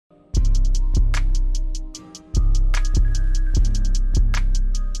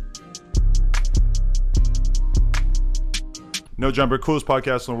No Jumper, coolest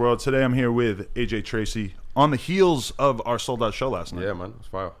podcast in the world. Today I'm here with AJ Tracey on the heels of our sold out show last night. Yeah, man, it was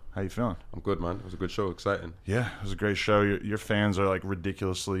fire. How you feeling? I'm good, man. It was a good show, exciting. Yeah, it was a great show. Your fans are like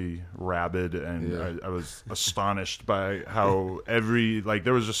ridiculously rabid, and Yeah. I was astonished by how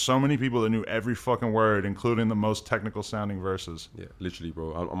there was just so many people that knew every fucking word, including the most technical sounding verses. Yeah, literally,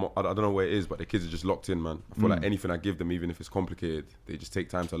 bro. I don't know where it is, but the kids are just locked in, man. I feel like anything I give them, even if it's complicated, they just take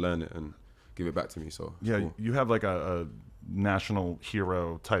time to learn it and give it back to me. So Yeah, cool. you have like a national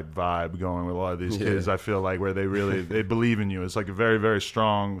hero type vibe going with a lot of these kids. I feel like where they believe in you. It's like a very, very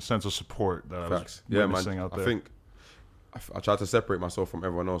strong sense of support that Facts. I was witnessing man. out there. I think I try to separate myself from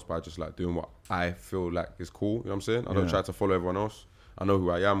everyone else by just like doing what I feel like is cool. You know what I'm saying? I don't try to follow everyone else. I know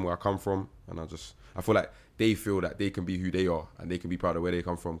who I am, where I come from, and I feel like they feel that they can be who they are and they can be proud of where they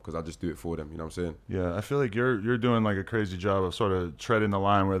come from because I just do it for them. You know what I'm saying? Yeah, I feel like you're doing like a crazy job of sort of treading the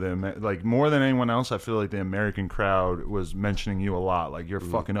line where like more than anyone else. I feel like the American crowd was mentioning you a lot. Like you're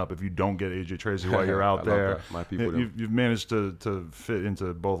fucking up if you don't get AJ Tracey while you're out there. Love that. My people, you've managed to fit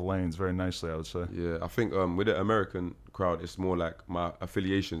into both lanes very nicely, I would say. Yeah, I think with the American crowd, it's more like my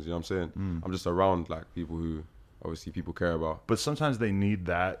affiliations. You know what I'm saying? I'm just around like people who obviously people care about. But sometimes they need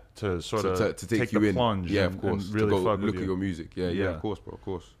that to sort of to take the you in. plunge. Yeah, and, of course. and really to go fuck look with at your music. Yeah, of course, bro. Of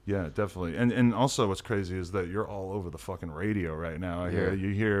course. Yeah, definitely. And also what's crazy is that you're all over the fucking radio right now. You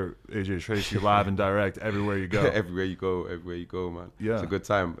hear AJ Tracey live and direct everywhere you go. everywhere you go, man. Yeah. It's a good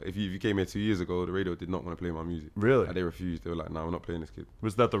time. If you came here 2 years ago, the radio did not want to play my music. Really? Like, they refused. They were like, "No, we're not playing this kid."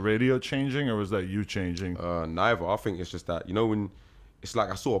 Was that the radio changing or was that you changing? Neither. I think it's just that, you know, when it's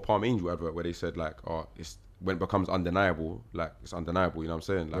like I saw a Palm Angel advert where they said like, "Oh, it's when it becomes undeniable, like it's undeniable." You know what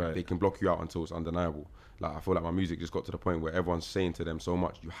I'm saying? Like they can block you out until it's undeniable. Like I feel like my music just got to the point where everyone's saying to them so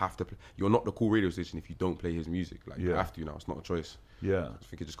much, you have to play. You're not the cool radio station if you don't play his music. Like you have to now. It's not a choice. Yeah. I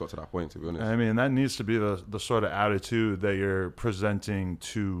think it just got to that point, to be honest. I mean, that needs to be the sort of attitude that you're presenting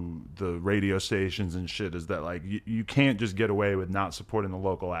to the radio stations and shit, is that like you can't just get away with not supporting the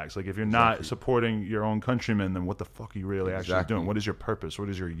local acts. Like if you're not supporting your own countrymen, then what the fuck are you really actually doing? What is your purpose? What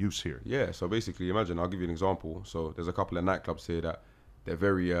is your use here? Yeah, so basically imagine, I'll give you an example. So there's a couple of nightclubs here that they're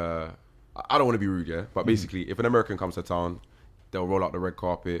very, I don't want to be rude, yeah? But basically if an American comes to town, they'll roll out the red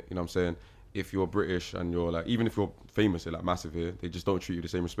carpet, you know what I'm saying? If you're British and you're like, even if you're famous, you're like massive here, they just don't treat you the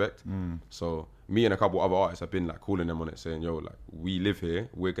same respect. So me and a couple other artists have been like calling them on it, saying, "Yo, like we live here,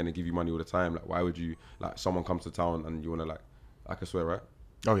 we're gonna give you money all the time. Like why would you, like someone comes to town and you wanna like, I can swear, right?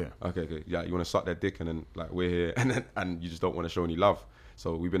 Oh yeah. Okay, yeah, you wanna suck their dick and then like we're here and you just don't want to show any love.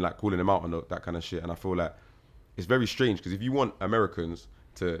 So we've been like calling them out on that kind of shit, and I feel like it's very strange because if you want Americans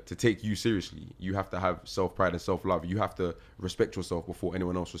to take you seriously, you have to have self-pride and self-love. You have to respect yourself before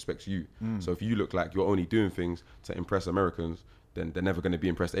anyone else respects you. So if you look like you're only doing things to impress Americans, then they're never going to be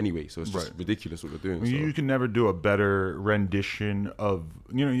impressed anyway. So it's just ridiculous what you're doing. You can never do a better rendition of,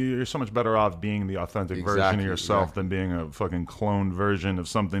 you're so much better off being the authentic version of yourself than being a fucking cloned version of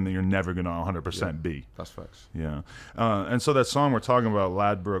something that you're never going to 100% be. That's facts. Yeah. And so that song we're talking about,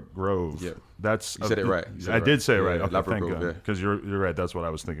 Ladbroke Grove. Yeah. That's you said it right. I did say it right. Okay, Ladbroke thank Grove, God. Because you're right. That's what I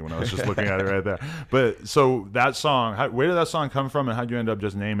was thinking when I was just looking at it right there. But so that song, where did that song come from, and how'd you end up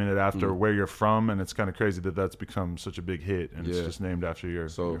just naming it after where you're from? And it's kind of crazy that that's become such a big hit, and it's just named after your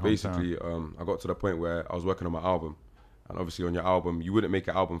So your basically, I got to the point where I was working on my album. And obviously on your album, you wouldn't make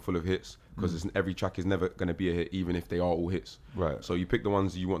an album full of hits because every track is never going to be a hit, even if they are all hits. Right. So you pick the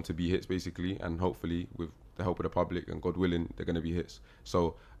ones you want to be hits, basically, and hopefully with the help of the public and God willing, they're going to be hits.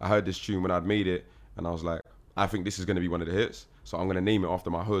 So I heard this tune when I'd made it, and I was like, I think this is going to be one of the hits. So I'm going to name it after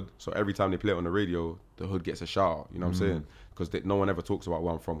my hood. So every time they play it on the radio, the hood gets a shout out, you know what I'm saying? Because no one ever talks about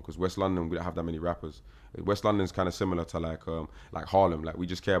where I'm from, because West London, we don't have that many rappers. West London's kind of similar to like Harlem. Like we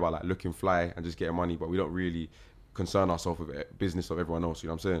just care about like looking fly and just getting money, but we don't really concern ourselves with the business of everyone else, you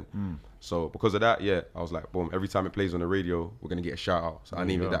know what I'm saying? So because of that, I was like, boom, every time it plays on the radio, we're going to get a shout out. So I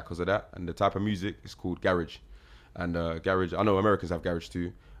named it that because of that. And the type of music is called garage. And garage, I know Americans have garage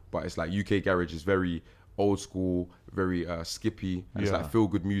too, but it's like UK garage is very old school, very skippy, and it's like feel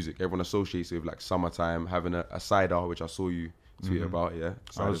good music. Everyone associates it with like summertime, having a cider, which I saw you tweet about.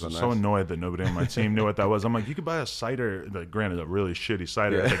 I was so annoyed that nobody on my team knew what that was. I'm like, you could buy a cider, like, granted a really shitty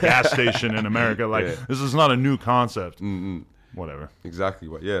cider at the gas station in America. Like this is not a new concept. Whatever. Exactly,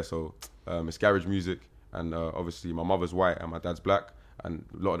 but so it's garage music, and obviously my mother's white and my dad's black. And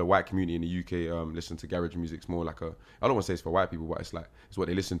a lot of the white community in the UK listen to garage music. It's more like I don't want to say it's for white people, but it's what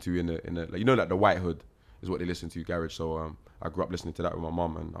they listen to in the like, like the white hood is what they listen to, garage. So I grew up listening to that with my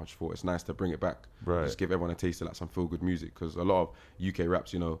mum, and I just thought it's nice to bring it back. Right. Just give everyone a taste of like some feel good music, because a lot of UK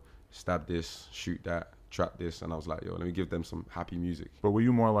raps, stab this, shoot that, trap this, and I was like, yo, let me give them some happy music. But were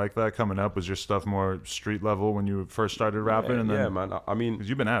you more like that coming up? Was your stuff more street level when you first started rapping? Yeah, And then, yeah, man. I mean, because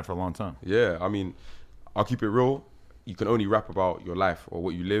you've been at it for a long time. yeah, I mean, I'll keep it real. You can only rap about your life or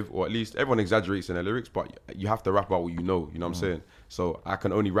what you live, or at least everyone exaggerates in their lyrics, but you have to rap about what you know what I'm saying? So I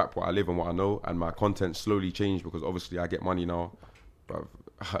can only rap what I live and what I know, and my content slowly changed because obviously I get money now. But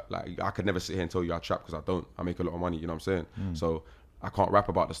like, I could never sit here and tell you I trap because I don't. I make a lot of money, you know what I'm saying? So I can't rap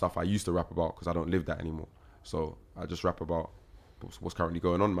about the stuff I used to rap about because I don't live that anymore. So I just rap about what's currently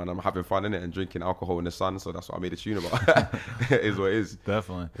going on, man. I'm having fun in it and drinking alcohol in the sun, so that's what I made a tune about. It is what it is.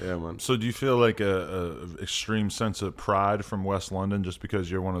 Definitely. Yeah, man. So do you feel like a extreme sense of pride from West London just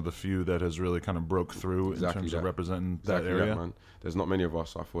because you're one of the few that has really kind of broke through in terms of representing that area? Man. There's not many of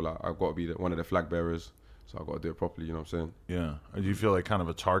us. I feel like I've got to be one of the flag bearers, so I've got to do it properly, you know what I'm saying? Yeah. Do you feel like kind of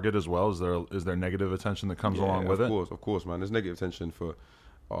a target as well? Is there negative attention that comes along with it? Of course, man. There's negative attention for,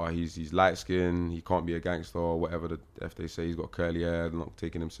 he's light skinned, he can't be a gangster, or whatever if they say he's got curly hair, they're not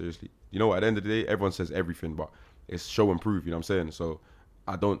taking him seriously. You know what, at the end of the day, everyone says everything, but it's show and prove, you know what I'm saying? So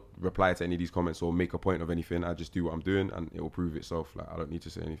I don't reply to any of these comments or make a point of anything. I just do what I'm doing and it will prove itself. Like, I don't need to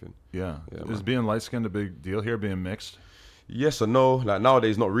say anything. Yeah. Yeah, is being light skinned a big deal here, being mixed? Yes or no. Like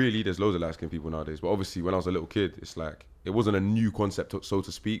nowadays, not really. There's loads of light skinned people nowadays. But obviously, when I was a little kid, it's like, it wasn't a new concept, so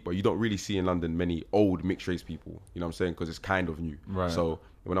to speak, but you don't really see in London many old mixed race people, you know what I'm saying? Because it's kind of new. Right. So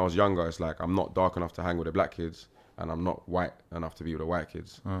when I was younger, it's like, I'm not dark enough to hang with the black kids, and I'm not white enough to be with the white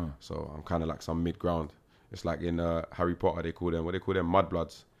kids. So I'm kind of like some mid-ground. It's like in Harry Potter, they call them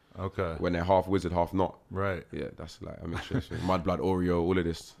mudbloods. Okay. When they're half wizard, half not. Right. Yeah, that's like a mixture. Mudblood, Oreo, all of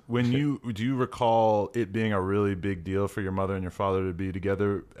this. Do you recall it being a really big deal for your mother and your father to be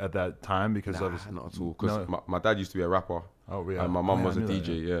together at that time? Because not at all. Because my dad used to be a rapper. Oh yeah. And my mum was a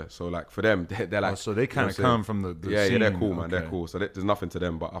DJ. Yeah. So like for them, they're like. So they kind of come from the yeah, scene. yeah, they're cool, man. Okay. They're cool. So there's nothing to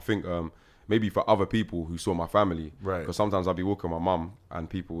them. But I think maybe for other people who saw my family, right? Because sometimes I'd be walking with my mum and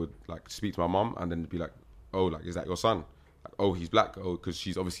people would like speak to my mum and then be like, "Oh, like is that your son?" Like, oh, he's black. Oh, because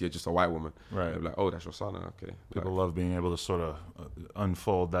she's obviously just a white woman. Right. They're like, oh, that's your son. Okay. People love being able to sort of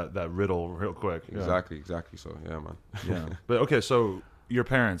unfold that riddle real quick. Exactly. So yeah, man. Yeah. But okay, so your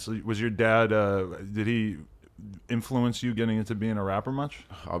parents, was your dad? Did he influence you getting into being a rapper much?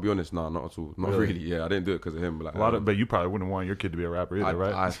 I'll be honest, no, not at all. Not really. Yeah, I didn't do it because of him. But like, but you probably wouldn't want your kid to be a rapper either,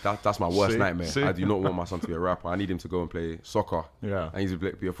 right? That's my worst nightmare. See? I do not want my son to be a rapper. I need him to go and play soccer. Yeah. And he's to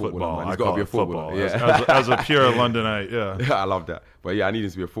be a footballer. Football. Man. He's got to be a footballer. Yeah. As a pure Londonite, yeah. I love that. But yeah, I need him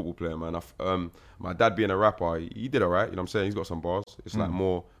to be a football player, man. My dad being a rapper, he did all right. You know what I'm saying? He's got some bars. It's like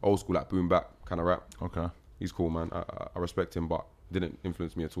more old school, like boom bap kind of rap. Okay. He's cool, man. I respect him, but didn't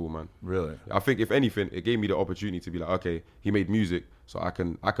influence me at all, man. Really? I think if anything, it gave me the opportunity to be like, okay, he made music, so I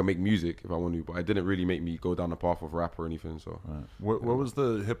can make music if I want to, but it didn't really make me go down the path of rap or anything. So right. What was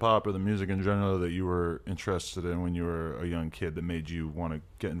the hip hop or the music in general that you were interested in when you were a young kid that made you want to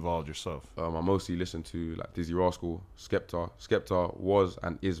get involved yourself? I mostly listened to like Dizzy Rascal, Skepta. Skepta was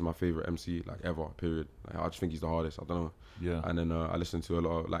and is my favorite MC like ever, period. Like, I just think he's the hardest, I don't know. Yeah. And then I listened to a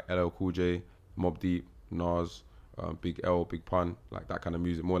lot of like LL Cool J, Mobb Deep, Nas, Big L, Big Pun, like that kind of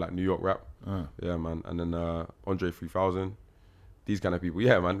music, more like New York rap. Yeah, man. And then Andre 3000, these kind of people.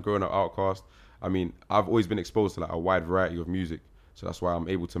 Yeah, man. Growing up, Outkast. I mean, I've always been exposed to like a wide variety of music, so that's why I'm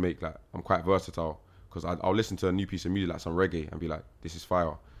able to make like, I'm quite versatile, because I'll listen to a new piece of music like some reggae and be like, this is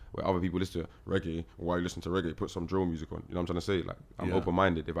fire. Where other people listen to reggae, why you listen to reggae? Put some drill music on. You know what I'm trying to say? Like, I'm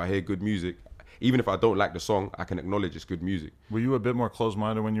open-minded. If I hear good music, even if I don't like the song, I can acknowledge it's good music. Were you a bit more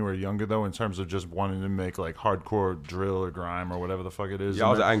closed-minded when you were younger, though, in terms of just wanting to make like hardcore drill or grime or whatever the fuck it is? Yeah, I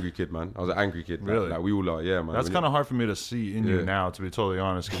was an angry kid, man. I was an angry kid. Really? Like we all are, yeah, man. That's kind of hard for me to see in you now, to be totally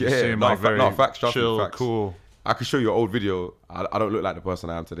honest. Yeah, you seem like very facts, chill, facts. cool. I could show you an old video. I don't look like the person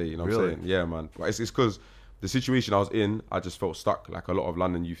I am today, you know what I'm saying? Yeah, man. But it's because the situation I was in, I just felt stuck. Like a lot of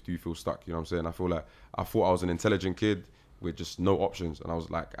London youth do feel stuck, you know what I'm saying? I feel like I thought I was an intelligent kid with just no options, and I was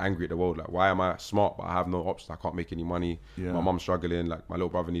like angry at the world. Like, why am I smart but I have no options? I can't make any money. My mom's struggling. Like, my little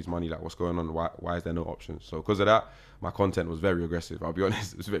brother needs money. Like, what's going on? Why is there no options? So because of that, my content was very aggressive. I'll be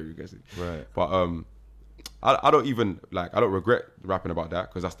honest, it was very aggressive. Right. But I don't regret rapping about that,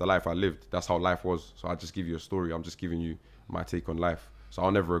 because that's the life I lived. That's how life was. So I just give you a story. I'm just giving you my take on life. So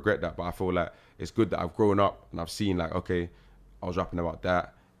I'll never regret that. But I feel like it's good that I've grown up and I've seen like, okay, I was rapping about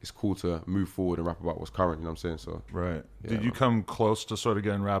that. It's cool to move forward and rap about what's current, you know what I'm saying? So right. Yeah, did you come close to sort of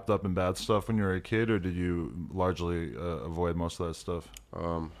getting wrapped up in bad stuff when you were a kid, or did you largely avoid most of that stuff?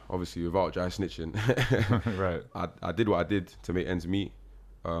 Obviously, without dry snitching. Right. I did what I did to make ends meet.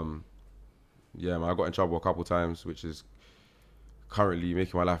 Yeah, man, I got in trouble a couple times, which is currently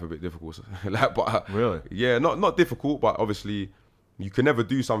making my life a bit difficult. Like, but really? Yeah, not difficult, but obviously you can never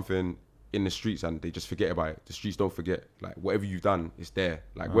do something in the streets and they just forget about it. The streets don't forget. Like whatever you've done, it's there.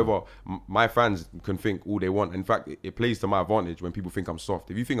 Like whether my fans can think all they want. In fact, it plays to my advantage when people think I'm soft.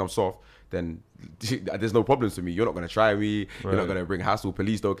 If you think I'm soft, then there's no problems to me. You're not gonna try me. You're not gonna bring hassle.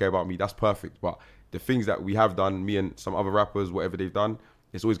 Police don't care about me. That's perfect. But the things that we have done, me and some other rappers, whatever they've done,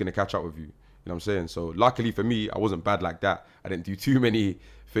 it's always gonna catch up with you. You know what I'm saying? So luckily for me, I wasn't bad like that. I didn't do too many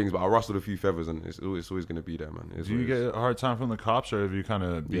things, but I rustled a few feathers, and it's always going to be there, man. Do you get a hard time from the cops, or have you kind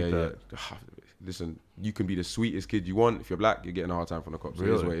of beat that? Listen, you can be the sweetest kid you want. If you're black, you're getting a hard time from the cops.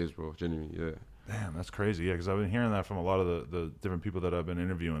 Really? It is what it is, bro. Genuinely, yeah. Damn, that's crazy. Yeah, because I've been hearing that from a lot of the different people that I've been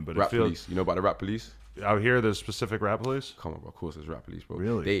interviewing. But rap police. You know about the rap police? Out here, there's specific rap police? Come on, bro. Of course there's rap police, bro.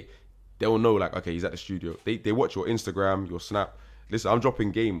 Really? They'll know, like, okay, he's at the studio. They watch your Instagram, your Snap. Listen, I'm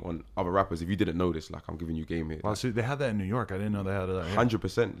dropping game on other rappers. If you didn't know this, like, I'm giving you game here. Well, see, they had that in New York. I didn't know they had that.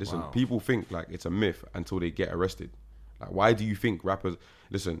 100%. Listen, people think, like, it's a myth until they get arrested. Like, why do you think rappers...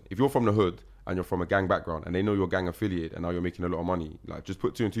 Listen, if you're from the hood and you're from a gang background and they know you're gang affiliated and now you're making a lot of money, like, just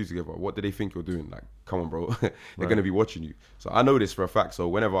put two and two together. What do they think you're doing? Like, come on, bro. They're going to be watching you. So I know this for a fact. So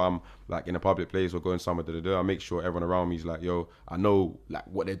whenever I'm, like, in a public place or going somewhere, I make sure everyone around me is like, yo, I know, like,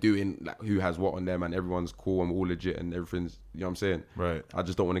 what they're doing, like, who has what on them, and everyone's cool and all legit and everything's, you know what I'm saying? Right. I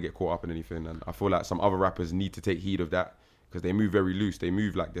just don't want to get caught up in anything. And I feel like some other rappers need to take heed of that because they move very loose. They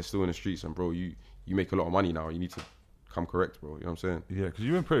move like they're still in the streets. And, bro, you make a lot of money now. You need to come correct, bro. You know what I'm saying? Yeah, because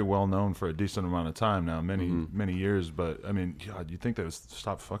you've been pretty well known for a decent amount of time now, many years. But I mean, God, you think they would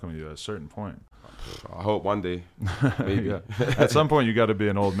stop fucking with you at a certain point? I hope one day, maybe. Yeah. At some point, you got to be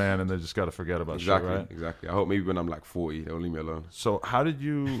an old man, and they just got to forget about exactly, shit, right? Exactly. I hope maybe when I'm like 40, they'll leave me alone. So, how did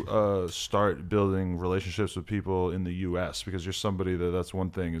you start building relationships with people in the U.S.? Because you're somebody that's one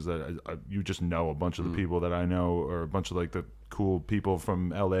thing is that you just know a bunch of the people that I know, or a bunch of like the cool people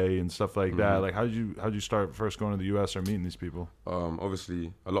from L.A. and stuff like that. Like, how did you start first going to the U.S. or meeting these people?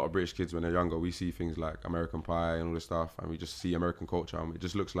 Obviously, a lot of British kids when they're younger, we see things like American Pie and all this stuff, and we just see American culture, and it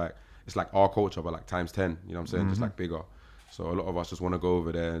just looks like it's like our culture, but like times 10. You know what I'm saying? Just like bigger. So a lot of us just want to go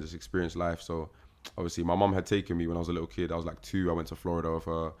over there and just experience life. So obviously, my mom had taken me when I was a little kid. I was like 2. I went to Florida with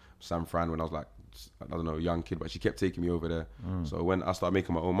her, San Fran, when I was like, I don't know, a young kid, but she kept taking me over there. So when I started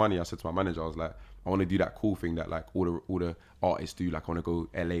making my own money, I said to my manager, I was like, I want to do that cool thing that like all the artists do. Like, I want to go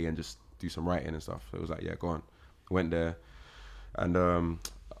LA and just do some writing and stuff. So it was like, yeah, go on. Went there, and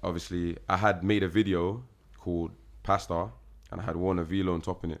obviously I had made a video called Pasta, and I had worn a Velo on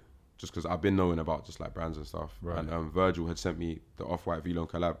top in it, just because I've been knowing about just like brands and stuff. Right. And Virgil had sent me the Off-White Velo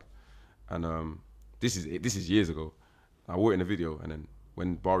collab, and this is years ago. I wore it in the video, and then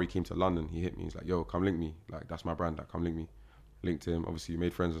when Bari came to London, he hit me. He's like, yo, come link me. Like, that's my brand. Like, come link me. Linked him. Obviously,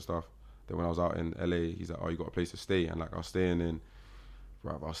 made friends and stuff. Then when I was out in LA, he's like, oh, you got a place to stay? And like, I was staying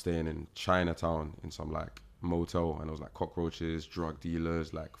in Chinatown in some like motel, and it was like cockroaches, drug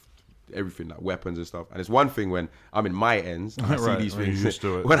dealers, like everything, like weapons and stuff. And it's one thing when I'm in my ends and I see these things. Used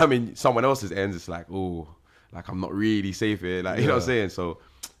to it. When I'm in someone else's ends, it's like, oh, like I'm not really safe here. Like, you know what I'm saying? So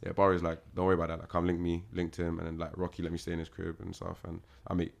yeah, Barry's like, don't worry about that. Like, come link me, linked him, and then like Rocky let me stay in his crib and stuff. And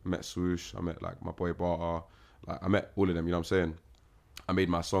I met Swoosh, I met like my boy Barter, like I met all of them. You know what I'm saying? I made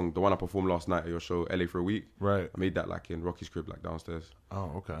my song, the one I performed last night at your show, LA for a Week. Right. I made that like in Rocky's crib, like downstairs.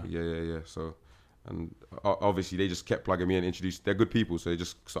 Oh, okay. Yeah. So, and obviously they just kept plugging me in, introduced. They're good people, so they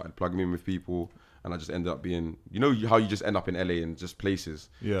just started plugging me in with people, and I just ended up being, you know, how you just end up in LA and just places.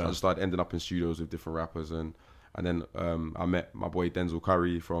 Yeah. So I just started ending up in studios with different rappers, and then I met my boy Denzel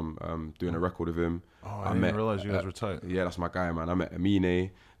Curry from doing a record with him. Oh, I didn't realize you guys were tight. Yeah, that's my guy, man. I met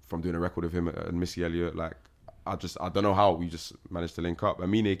Amine from doing a record with him and Missy Elliott. Like, I don't know how we just managed to link up.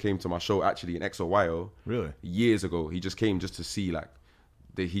 Amine came to my show actually in XOYO. Really? Years ago. He just came just to see, like,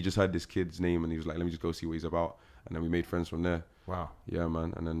 he just heard this kid's name and he was like, let me just go see what he's about. And then we made friends from there. Wow. Yeah,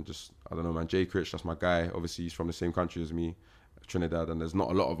 man. And then just, I don't know, man. Jay Critch, that's my guy. Obviously, he's from the same country as me, Trinidad, and there's not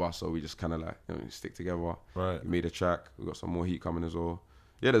a lot of us, so we just kind of like, you know, stick together. Right. We made a track. We got some more heat coming as well.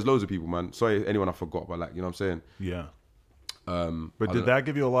 Yeah, there's loads of people, man. Sorry, anyone I forgot, but like, you know what I'm saying? Yeah. But did that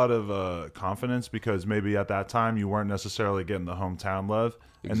give you a lot of confidence, because maybe at that time you weren't necessarily getting the hometown love,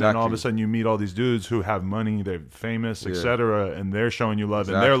 and then all of a sudden you meet all these dudes who have money, they're famous, etc., and they're showing you love,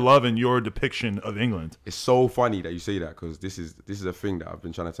 and they're loving your depiction of England. It's so funny that you say that, because this is a thing that I've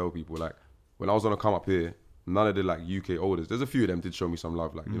been trying to tell people. Like, when I was on a come up here, none of the like UK olders, there's a few of them did show me some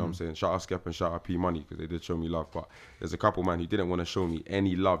love, like, you know what I'm saying? Shout out Skep and shout out P Money, because they did show me love. But there's a couple, man, who didn't want to show me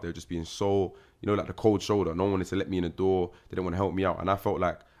any love. They were just being so, you know, like the cold shoulder. No one wanted to let me in the door. They didn't want to help me out. And I felt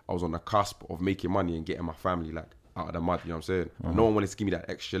like I was on the cusp of making money and getting my family like out of the mud, you know what I'm saying? No one wanted to give me that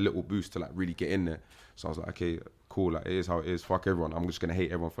extra little boost to like really get in there. So I was like, okay, cool, like, it is how it is. Fuck everyone. I'm just gonna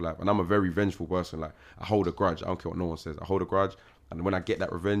hate everyone for life. And I'm a very vengeful person. Like, I hold a grudge. I don't care what no one says. I hold a grudge. And when I get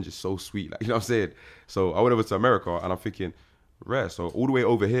that revenge, it's so sweet. Like, you know what I'm saying? So I went over to America and I'm thinking, rare. So all the way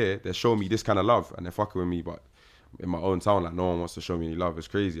over here, they're showing me this kind of love and they're fucking with me. But in my own town, like no one wants to show me any love. It's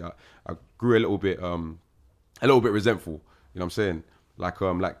crazy. I grew a little bit resentful. You know what I'm saying? Like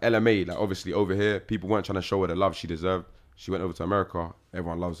LMA, like obviously over here, people weren't trying to show her the love she deserved. She went over to America.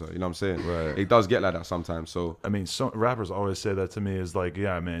 Everyone loves her. You know what I'm saying? Right. It does get like that sometimes. So I mean, some rappers always say that to me is like,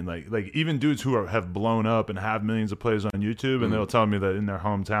 yeah, man, like even dudes who have blown up and have millions of plays on YouTube, and they'll tell me that in their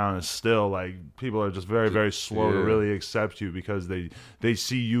hometown is still like people are just very, very slow to really accept you because they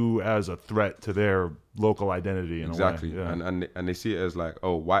see you as a threat to their local identity. Exactly. A way. Yeah. And they see it as like,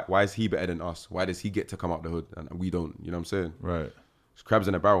 oh, why is he better than us? Why does he get to come out the hood and we don't? You know what I'm saying? Right. It's crabs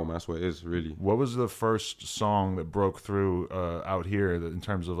in a barrel, man. That's what it is, really. What was the first song that broke through out here in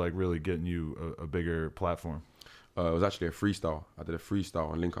terms of like really getting you a bigger platform? It was actually a freestyle. I did a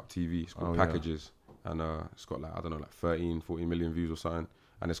freestyle on Link Up TV. It's called Packages. Yeah. And it's got like, I don't know, like 13, 14 million views or something.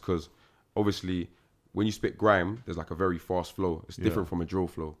 And it's because obviously when you spit grime, there's like a very fast flow. It's different from a drill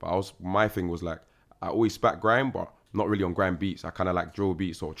flow. But my thing was like, I always spat grime, but not really on grime beats. I kind of like drill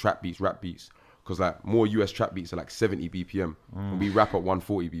beats or trap beats, rap beats. Because like more US trap beats are like 70 BPM and we rap at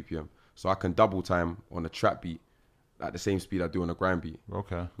 140 BPM. So I can double time on a trap beat at the same speed I do on a grime beat.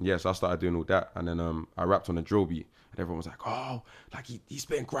 Okay. Yeah, so I started doing all that. And then I rapped on a drill beat. And everyone was like, oh, like he's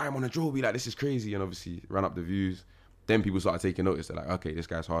spitting grime on a drill beat. Like, this is crazy. And obviously ran up the views. Then people started taking notice. They're like, okay, this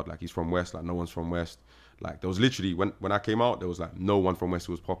guy's hard. Like, he's from West. Like, no one's from West. Like, there was literally, when I came out, there was like no one from West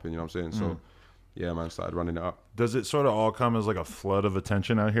who was popping. You know what I'm saying? So yeah, man, started running it up. Does it sort of all come as like a flood of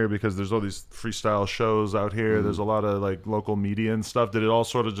attention out here because there's all these freestyle shows out here? There's a lot of like local media and stuff. Did it all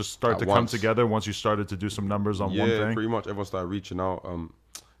sort of just start to come together once you started to do some numbers on one thing? Yeah, pretty much. Everyone started reaching out.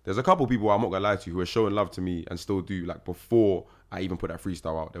 There's a couple people, I'm not gonna lie to you, who are showing love to me and still do. Like before I even put that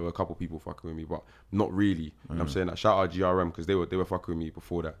freestyle out, there were a couple people fucking with me, but not really. You know what I'm saying? Like, shout out GRM because they were fucking with me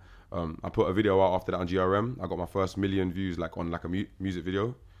before that. I put a video out after that on GRM. I got my first million views like on like a music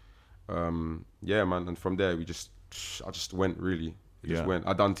video. Yeah, man, and from there I just went really.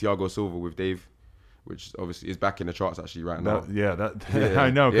 I done Thiago Silva with Dave, which obviously is back in the charts actually right now. I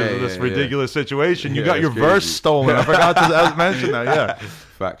know because of this ridiculous situation. You got your crazy. Verse stolen. I forgot to mention that. Yeah,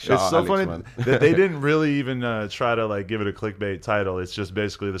 fact. It's so Alex, funny man. that they didn't really even try to like give it a clickbait title. It's just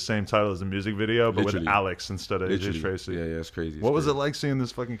basically the same title as the music video, but with Alex instead of AJ Tracey. Yeah, it's crazy. What was it like seeing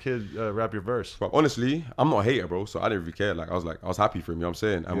this fucking kid rap your verse? But honestly, I'm not a hater, bro. So I didn't really care. Like I was happy for him. You know what I'm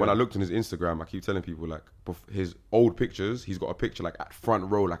saying? And when I looked on his Instagram, I keep telling people like his old pictures. He's got a picture like at front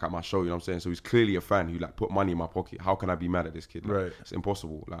row, like at my show. You know what I'm saying? So he's clearly a fan who like put money in my pocket. How can I be mad at this kid? Like, right. It's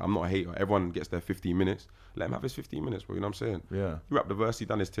impossible. Like I'm not a hater. Everyone gets their 15 minutes. Let him have his 15 minutes, bro. You know what I'm saying? Yeah. He rapped the verse. He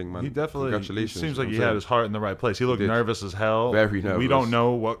done his thing, man. He definitely. Congratulations. It seems like he had his heart in the right place. He looked nervous as hell. Very nervous. We don't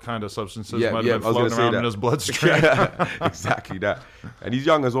know what kind of substances might have been floating around in his bloodstream. Exactly that. And he's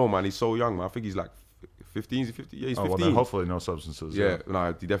young as well, man. He's so young, man. I think he's like 15. Is he 50? Yeah, he's 15. Well, then hopefully no substances. Yeah,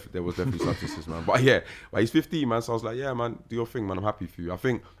 no, there was definitely substances, man. But yeah, he's 15, man. So I was like, yeah, man, do your thing, man. I'm happy for you. I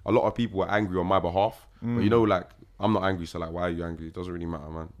think a lot of people were angry on my behalf, but you know, like I'm not angry. So like, why are you angry? It doesn't really matter,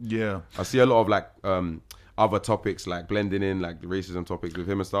 man. Yeah. I see a lot of like other topics like blending in like the racism topics with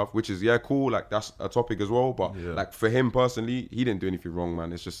him and stuff, which is cool. Like that's a topic as well. But like for him personally, he didn't do anything wrong,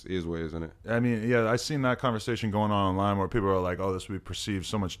 man. It's just is what it is, isn't it? I mean, yeah, I seen that conversation going on online where people are like, "Oh, this would be perceived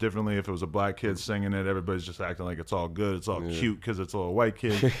so much differently if it was a black kid singing it. Everybody's just acting like it's all good, it's all cute because it's a little white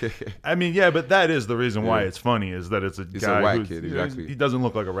kid." I mean, yeah, but that is the reason why it's funny is that it's a white kid. Exactly. He doesn't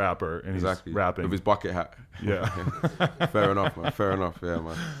look like a rapper, and he's rapping with his bucket hat. Yeah. Fair enough, man. Fair enough. Yeah,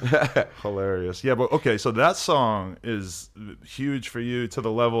 man. Hilarious. Yeah, but okay, so that song is huge for you to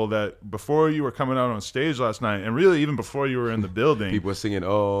the level that before you were coming out on stage last night, and really even before you were in the building, people were singing,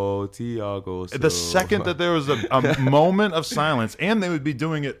 "Oh, Thiago Silva." The second that there was a moment of silence, and they would be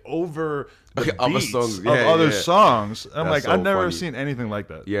doing it over the other beats songs, of other songs. I'm That's like, so I've never funny. seen anything like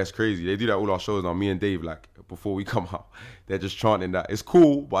that. Yeah, it's crazy. They do that all our shows now. Me and Dave, like before we come out, they're just chanting that. It's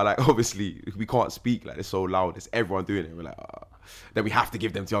cool, but like obviously we can't speak. Like it's so loud. It's everyone doing it. We're like, then we have to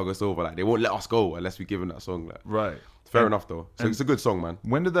give them Thiago Silva. Like they won't let us go unless we give them that song. Like, right. Fair enough though. So it's a good song, man.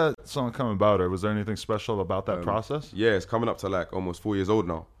 When did that song come about, or was there anything special about that process? Yeah, it's coming up to like almost 4 years old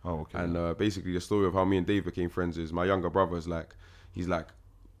now. Oh, okay. And basically the story of how me and Dave became friends is my younger brother's like, he's like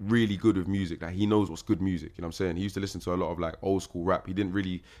really good with music. Like he knows what's good music. You know what I'm saying? He used to listen to a lot of like old school rap. He didn't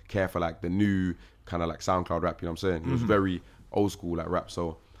really care for like the new kind of like SoundCloud rap. You know what I'm saying? He was very old school like rap.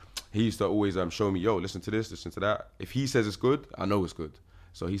 So he used to always show me, yo, listen to this, listen to that. If he says it's good, I know it's good.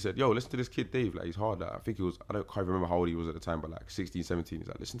 So he said, yo, listen to this kid Dave, like he's hard. Like, I think he was, I can't remember how old he was at the time, but like 16, 17. He's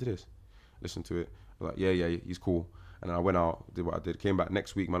like, listen to this, listen to it. I was like, yeah, he's cool. And then I went out, did what I did, came back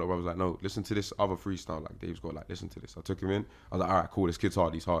next week. My little brother was like, no, listen to this other freestyle. Like, Dave's got, like, listen to this. I took him in. I was like, all right, cool, this kid's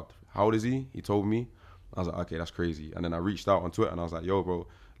hard, he's hard. How old is he? He told me. I was like, okay, that's crazy. And then I reached out on Twitter and I was like, yo, bro,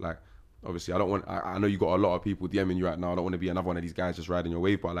 like, obviously, I know you got a lot of people DMing you right now. I don't want to be another one of these guys just riding your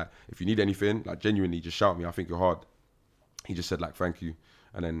wave. But, like, if you need anything, like, genuinely, just shout me. I think you're hard. He just said, like, thank you.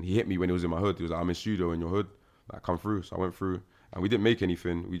 And then he hit me when he was in my hood. He was like, I'm in studio in your hood. Like, come through. So I went through. And we didn't make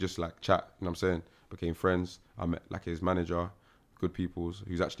anything. We just, like, chat. You know what I'm saying? Became friends. I met, like, his manager, good peoples,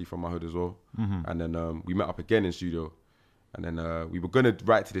 who's actually from my hood as well. And then we met up again in studio. And then we were going to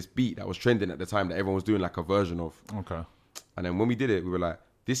write to this beat that was trending at the time that everyone was doing, like, a version of. Okay. And then when we did it, we were like,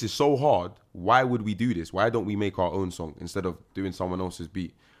 this is so hard. Why would we do this? Why don't we make our own song instead of doing someone else's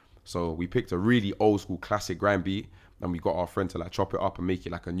beat? So we picked a really old school classic grime beat and we got our friend to like chop it up and make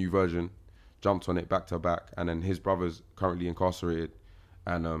it like a new version, jumped on it back to back. And then his brother's currently incarcerated.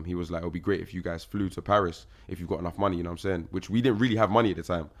 And he was like, it'll be great if you guys flew to Paris if you've got enough money, you know what I'm saying? Which we didn't really have money at the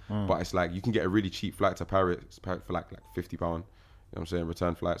time. But it's like, you can get a really cheap flight to Paris for like £50, you know what I'm saying,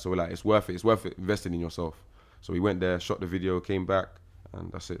 return flight. So we're like, it's worth it investing in yourself. So we went there, shot the video, came back, and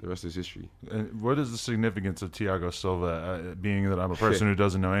that's it. The rest is history. And what is the significance of Thiago Silva? Being that I'm a person who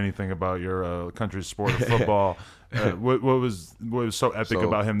doesn't know anything about your country's sport of football, what was so epic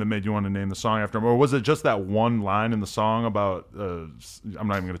about him that made you want to name the song after him? Or was it just that one line in the song about? I'm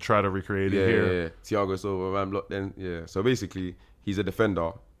not even going to try to recreate it here. Yeah. Thiago Silva, man, then So basically, he's a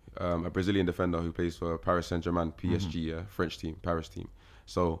defender, a Brazilian defender who plays for Paris Saint-Germain, PSG, French team, Paris team.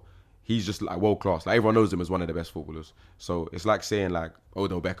 So he's just like world class. Like everyone knows him as one of the best footballers. So it's like saying like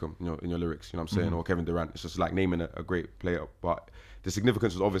Odell Beckham, you know, in your lyrics, you know what I'm saying, or Kevin Durant. It's just like naming a great player. But the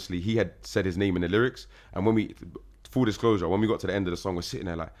significance was obviously he had said his name in the lyrics, and when we, full disclosure, when we got to the end of the song, we're sitting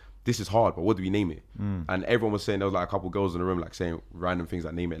there like, this is hard, but what do we name it? And everyone was saying, there was like a couple girls in the room like saying random things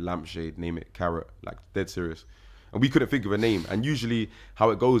like name it lampshade, name it carrot, like dead serious. And we couldn't think of a name. And usually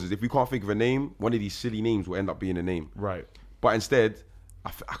how it goes is if we can't think of a name, one of these silly names will end up being a name. Right. But instead, I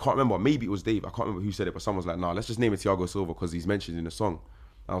can't remember, maybe it was Dave, I can't remember who said it, but someone was like, nah, let's just name it Thiago Silva because he's mentioned in the song.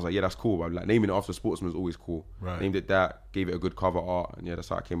 And I was like, yeah, that's cool. But like naming it after a sportsman is always cool. Right. Named it that, gave it a good cover art, and yeah, that's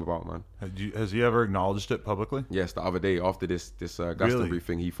how it came about, man. Has he ever acknowledged it publicly? Yes, the other day after this Glastonbury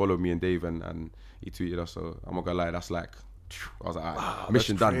thing, he followed me and Dave and he tweeted us. So I'm not gonna lie, that's like, I was like, all right,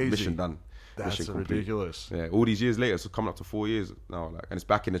 mission done. That's ridiculous. Yeah, all these years later, it's coming up to 4 years now, like, and it's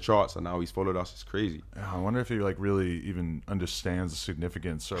back in the charts, and now he's followed us. It's crazy. I wonder if he like really even understands the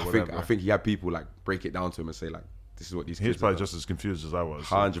significance or whatever. I think he had people like break it down to him and say like, this is what these kids He's probably just as confused as I was.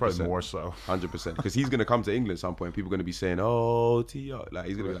 100%. Probably more so. 100%. Because he's going to come to England at some point. People are going to be saying, oh, T.O. Like,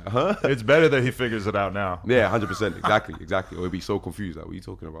 he's going to be like, huh? It's better that he figures it out now. Yeah, 100%. Exactly. Or he'll be so confused. Like, what are you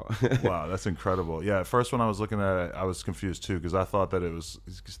talking about? Wow, that's incredible. Yeah, at first when I was looking at it, I was confused too because I thought that it was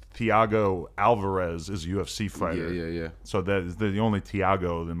Thiago Alvarez is a UFC fighter. Yeah. So that is the only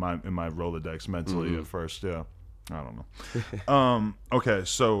Thiago in my Rolodex mentally at first. Yeah, I don't know. Okay,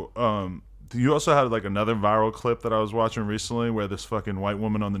 so you also had like another viral clip that I was watching recently where this fucking white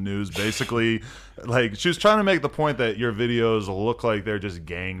woman on the news basically like she was trying to make the point that your videos look like they're just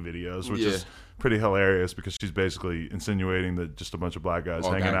gang videos, which is pretty hilarious because she's basically insinuating that just a bunch of black guys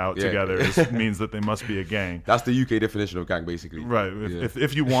hanging out together means that they must be a gang. That's the UK definition of gang, basically. Right.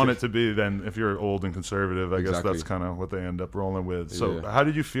 If you want it to be, then if you're old and conservative, I guess that's kind of what they end up rolling with. So how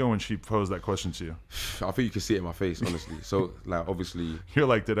did you feel when she posed that question to you? I think you can see it in my face, honestly. So, like, obviously... You're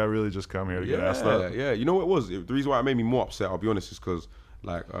like, did I really just come here to get asked up? Yeah. You know what it was? The reason why it made me more upset, I'll be honest, is because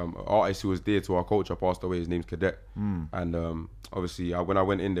like an artist who was dear to our culture passed away. His name's Cadet, and obviously when I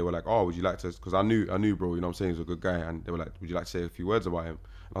went in, they were like, "Oh, would you like to?" Because I knew, bro. You know what I'm saying? He's a good guy, and they were like, "Would you like to say a few words about him?"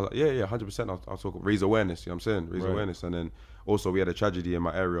 And I was like, "Yeah, 100%. I'll talk, raise awareness." You know what I'm saying? Raise awareness, and then also we had a tragedy in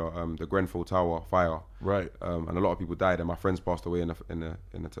my area, the Grenfell Tower fire, and a lot of people died, and my friends passed away in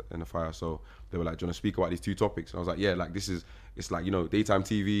the fire. So they were like, "Do you want to speak about these two topics?" And I was like, "Yeah, like it's like, you know, daytime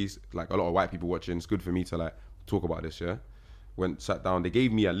TVs, like a lot of white people watching. It's good for me to like talk about this." Yeah. Sat down, they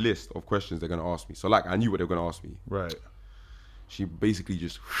gave me a list of questions they're going to ask me. So like I knew what they were going to ask me. Right. She basically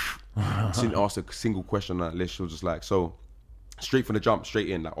just didn't ask a single question on that list. She was just like, so straight from the jump, straight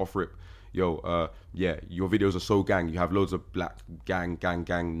in, like off rip. Yo, yeah, your videos are so gang. You have loads of black gang,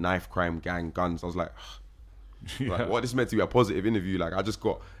 knife crime, gang, guns. I was like, like, what? This is meant to be a positive interview. Like, I just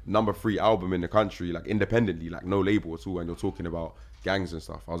got #3 album in the country, like independently, like no label at all, and you're talking about gangs and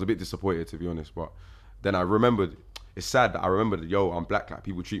stuff. I was a bit disappointed, to be honest, but then I remembered it's sad that I remember that, yo, I'm black, like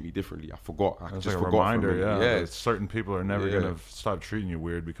people treat me differently. I forgot. I just like a forgot reminder, for a minute. yeah. Certain people are never gonna stop treating you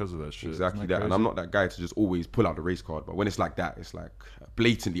weird because of that shit. Exactly that. And I'm not that guy to just always pull out the race card. But when it's like that, it's like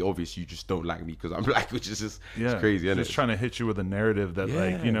blatantly obvious you just don't like me because I'm black, which is just it's crazy, isn't it? Just trying to hit you with a narrative that,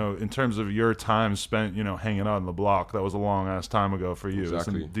 like, you know, in terms of your time spent, you know, hanging out on the block, that was a long ass time ago for you.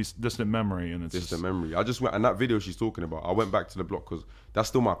 Exactly. It's a distant memory, and it's distant memory. I just went, and that video she's talking about, I went back to the block because that's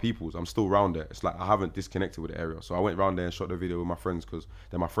still my people's. I'm still around there. It's like I haven't disconnected with the area. So I went around there and shot the video with my friends because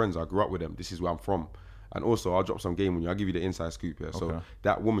they're my friends. I grew up with them. This is where I'm from. And also, I'll drop some game on you. I'll give you the inside scoop here. So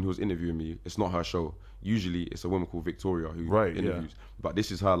that woman who was interviewing me, it's not her show. Usually, it's a woman called Victoria who interviews. But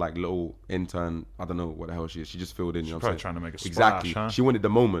this is her like little intern. I don't know what the hell she is. She just filled in. You know what I'm saying? Trying to make a splash, exactly. huh? She wanted the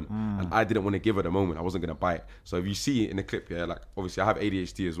moment, and I didn't want to give her the moment. I wasn't gonna bite. So if you see it in the clip, like obviously I have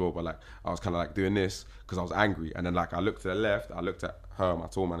ADHD as well, but like I was kind of like doing this because I was angry, and then like I looked to the left, I looked at her, my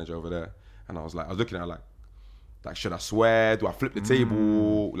tour manager over there, and I was looking at her like, should I swear? Do I flip the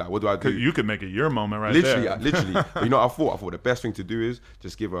table? Like, what do I do? You could make it your moment right literally, there. Literally. But you know what I thought the best thing to do is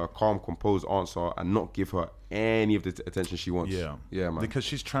just give her a calm, composed answer and not give her any of the attention she wants. Yeah, man. Because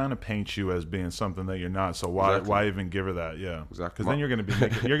she's trying to paint you as being something that you're not. So why even give her that? Yeah, exactly. Because then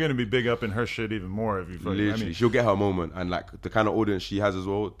you're gonna be big up in her shit even more if you. Literally, I mean, she'll get her moment, and like the kind of audience she has as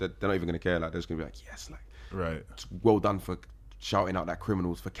well, they're not even gonna care. Like they're just gonna be like, yes, like, right, well done for shouting out that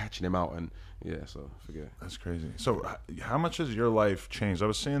criminals, for catching him out, and so forget. That's crazy. So how much has your life changed? I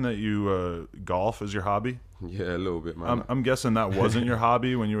was saying that you golf is your hobby. Yeah, a little bit, man. I'm guessing that wasn't your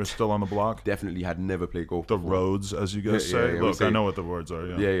hobby when you were still on the block. Definitely had never played golf The before. roads, as you guys say. Look, I know what the words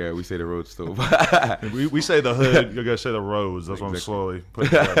are. Yeah, we say the roads still. we say the hood. You guys say the roads. That's what I'm slowly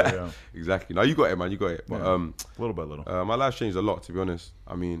putting together. Yeah. Exactly. No, you got it, man. You got it. But little by little. My life changed a lot, to be honest.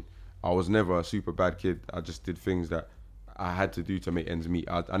 I mean, I was never a super bad kid. I just did things that I had to do to make ends meet.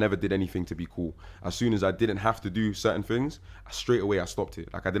 I never did anything to be cool. As soon as I didn't have to do certain things, straight away I stopped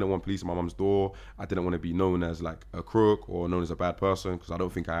it. Like I didn't want police at my mum's door. I didn't want to be known as like a crook or known as a bad person because I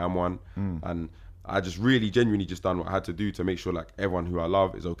don't think I am one. And I just really genuinely just done what I had to do to make sure like everyone who I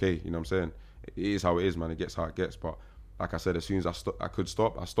love is okay. You know what I'm saying? It is how it is, man. It gets how it gets. But like I said, as soon as I could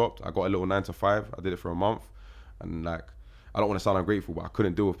stop, I stopped. I got a little 9 to 5. I did it for a month. And like, I don't want to sound ungrateful, but I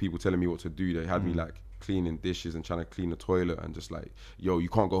couldn't deal with people telling me what to do. They had me like cleaning dishes and trying to clean the toilet and just like, yo, you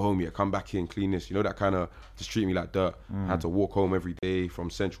can't go home yet, come back here and clean this, you know, that kind of just treat me like dirt. I had to walk home every day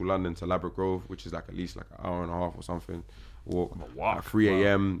from central London to Ladbroke Grove, which is like at least like an hour and a half or something. Walk at 3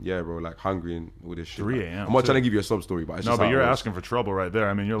 a.m. Yeah, bro, like hungry and all this shit. 3 a.m. I'm not trying to give you a sub story, but it's just but you're asking for trouble right there.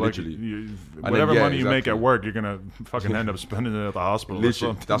 I mean, you're literally. like, whatever money you make at work, you're gonna fucking end up spending it at the hospital.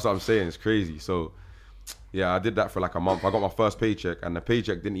 Literally, that's what I'm saying. It's crazy. So yeah, I did that for like a month. I got my first paycheck, and the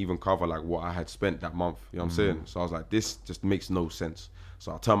paycheck didn't even cover like what I had spent that month. You know what I'm saying? So I was like, this just makes no sense.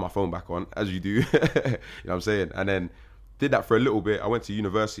 So I turned my phone back on, as you do. You know what I'm saying? And then did that for a little bit. I went to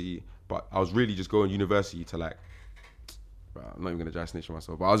university, but I was really just going to university to like, I'm not even gonna dry snitch on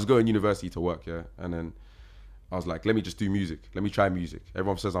myself, but I was going to university to work, yeah. And then I was like, let me just do music. Let me try music.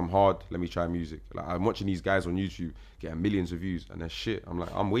 Everyone says I'm hard. Let me try music. Like I'm watching these guys on YouTube getting millions of views, and they're shit. I'm like,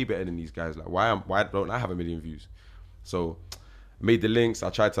 I'm way better than these guys. Like, why don't I have 1 million views? So, I made the links. I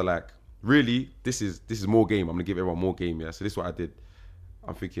tried to like, really, this is more game. I'm gonna give everyone more game. Yeah. So this is what I did.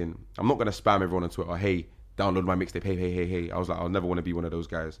 I'm thinking, I'm not gonna spam everyone on Twitter. Hey, download my mixtape. Hey. I was like, I'll never want to be one of those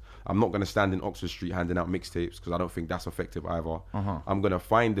guys. I'm not gonna stand in Oxford Street handing out mixtapes because I don't think that's effective either. I'm gonna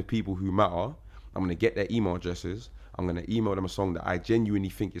find the people who matter. I'm going to get their email addresses. I'm going to email them a song that I genuinely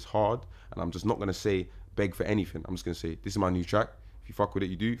think is hard. And I'm just not going to say, beg for anything. I'm just going to say, this is my new track. If you fuck with it,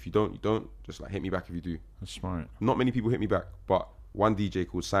 you do. If you don't, you don't. Just like hit me back if you do. That's smart. Not many people hit me back. But one DJ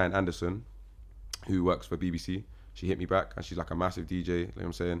called Cyan Anderson, who works for BBC, she hit me back. And she's like a massive DJ. You know what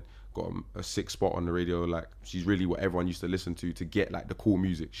I'm saying? Got a sick spot on the radio. Like, she's really what everyone used to listen to get like the cool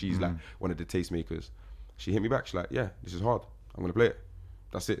music. She's like one of the tastemakers. She hit me back. She's like, yeah, this is hard. I'm going to play it.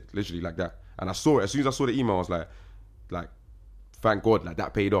 That's it. Literally like that. And I saw it. As soon as I saw the email, I was like, thank God, like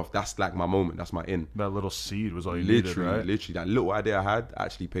that paid off. That's like my moment. That's my in. That little seed was all you needed, right? Literally, that little idea I had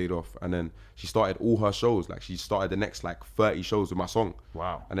actually paid off. And then she started all her shows. Like she started the next like 30 shows with my song.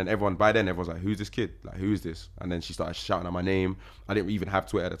 Wow. And then by then everyone's like, who's this kid? Like, who is this? And then she started shouting out my name. I didn't even have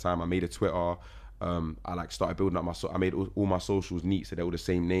Twitter at the time. I made a Twitter. I like started building up I made all my socials neat so they were the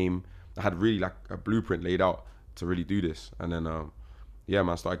same name. I had really like a blueprint laid out to really do this. And then yeah,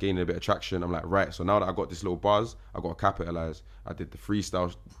 man, I started gaining a bit of traction. I'm like, right, so now that I got this little buzz, I got to capitalize. I did the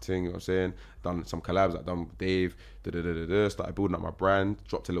freestyle thing, you know what I'm saying? Done some collabs, like done with Dave, started building up my brand,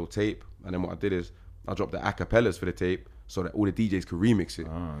 dropped a little tape. And then what I did is I dropped the acapellas for the tape so that all the DJs could remix it.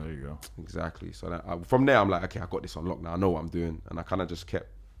 Oh, there you go. Exactly. So that from there, I'm like, okay, I got this on lock now. I know what I'm doing. And I kind of just kept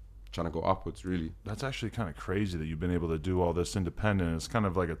trying to go upwards, really. That's actually kind of crazy that you've been able to do all this independent. It's kind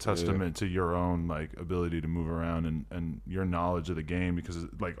of like a testament to your own like ability to move around and your knowledge of the game, because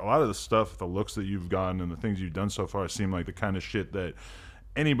like a lot of the stuff, the looks that you've gotten and the things you've done so far seem like the kind of shit that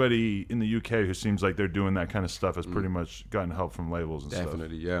anybody in the UK who seems like they're doing that kind of stuff has pretty much gotten help from labels and stuff.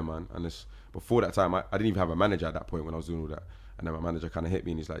 Definitely, yeah, man. And it's before that time, I didn't even have a manager at that point when I was doing all that. And then my manager kind of hit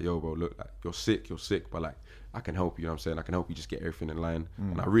me and he's like, yo, bro, look, like, you're sick, but like, I can help you, you know what I'm saying? I can help you just get everything in line.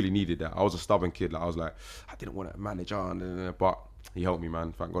 And I really needed that. I was a stubborn kid. Like, I was like, I didn't want a manager, but he helped me,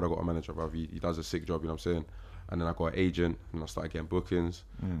 man. Thank God I got a manager, bro. He does a sick job, you know what I'm saying? And then I got an agent and I started getting bookings.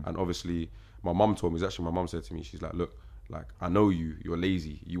 And obviously, my mum told me, my mum said to me, she's like, look, like, I know you're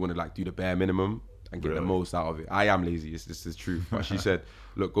lazy. You want to like do the bare minimum and get the most out of it. I am lazy, it's just the truth. But she said,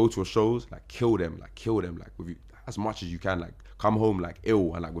 look, go to your shows, like kill them, like with you, as much as you can, like come home like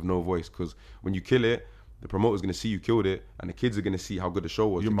ill and like with no voice, because when you kill it, the promoter's gonna see you killed it, and the kids are gonna see how good the show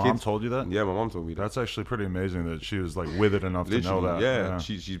was. Your mom told you that? Yeah, my mom told me that. That's actually pretty amazing that she was like with it enough to know that. Yeah,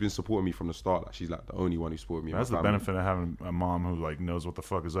 she's been supporting me from the start. Like, she's like the only one who supported me. That's the benefit of having a mom who like knows what the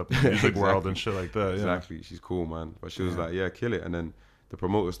fuck is up in the music world and shit like that. Exactly, she's cool, man. But she was like, yeah, kill it, and then the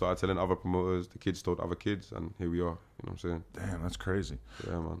promoters started telling other promoters, the kids told other kids, and here we are. You know what I'm saying? Damn, that's crazy.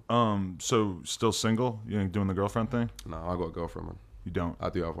 Yeah, man. So still single? You ain't doing the girlfriend thing? Nah, I got a girlfriend, man. You don't? I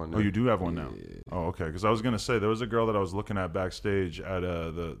do have one. Oh, you do have one now? Yeah. Oh, okay. Because I was going to say, there was a girl that I was looking at backstage at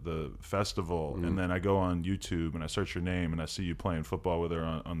the festival, and then I go on YouTube and I search your name and I see you playing football with her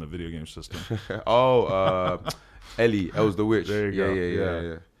on the video game system. Ellie, Els the Witch. There you go.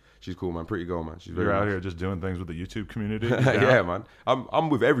 Yeah. She's cool, man. Pretty girl, man. She's very You're out nice. here just doing things with the YouTube community? Yeah, man. I'm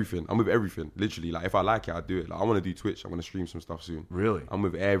with everything. Literally, like if I like it, I do it. Like I want to do Twitch. I'm gonna stream some stuff soon. Really? I'm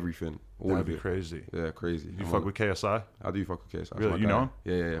with everything. All That'd of be it. crazy. Yeah, crazy. You fuck with KSI? I do fuck with KSI. Really? You know him?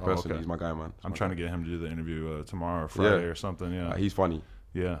 Yeah. Oh, Personally, okay. he's my guy, man. I'm trying to get him to do the interview tomorrow or Friday or something. Yeah. He's funny.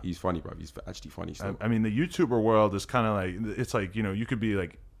 Yeah. He's funny, bro. He's actually funny still. I mean, the YouTuber world is kind of like, it's like, you know, you could be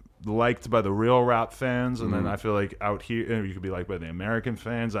like liked by the real rap fans, and then I feel like out here you could be liked by the American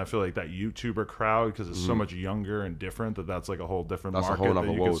fans. I feel like that YouTuber crowd, because it's so much younger and different, that's like a whole different That's market a whole other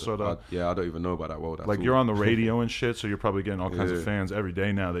that you world. could sort of, I don't even know about that world. like all. you're on the radio and shit, so you're probably getting all kinds of fans every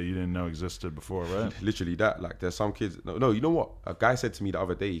day now that you didn't know existed before, right? Literally that. Like there's some kids. No, you know what? A guy said to me the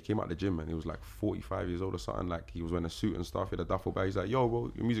other day. He came out the gym and he was like 45 years old or something. Like he was wearing a suit and stuff. He had a duffel bag. He's like, "Yo,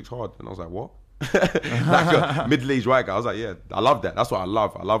 bro, your music's hard." And I was like, "What?" Like a middle-aged white guy. I was like, yeah, I love that. That's what I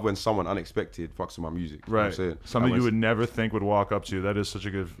love. I love when someone unexpected fucks with my music. You know what I'm saying? Somebody you would never think would walk up to you. That is such a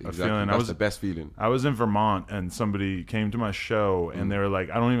good feeling. That's the best feeling. I was in Vermont and somebody came to my show and they were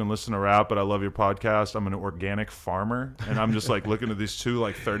like, I don't even listen to rap, but I love your podcast. I'm an organic farmer. And I'm just like looking at these two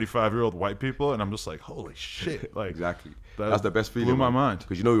like 35-year-old white people and I'm just like, holy shit. Like exactly. That's the best feeling. Blew my mind.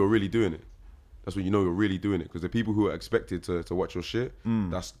 Because you know you're really doing it. That's when you know you're really doing it. Because the people who are expected to watch your shit,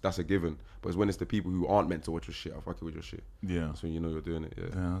 that's a given. But it's when it's the people who aren't meant to watch your shit, I fuck it with your shit. Yeah. That's when you know you're doing it.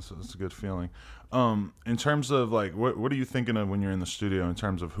 Yeah, that's a good feeling. In terms of like, what are you thinking of when you're in the studio in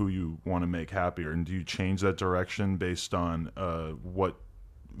terms of who you want to make happier? And do you change that direction based on what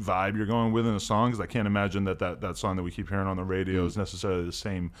vibe you're going with in a song? Because I can't imagine that song that we keep hearing on the radio is necessarily the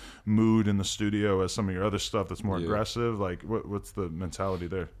same mood in the studio as some of your other stuff that's more aggressive. Like what's the mentality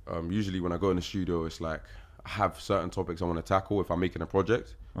there? Usually when I go in the studio, it's like I have certain topics I want to tackle if I'm making a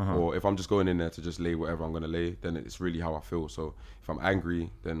project, or if I'm just going in there to just lay whatever I'm going to lay, then it's really how I feel. So if I'm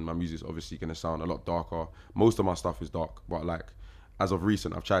angry, then my music's obviously going to sound a lot darker. Most of my stuff is dark, but like as of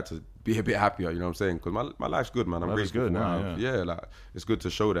recent, I've tried to be a bit happier, you know what I'm saying? Because my life's good, man. I'm grateful good for now, yeah, like it's good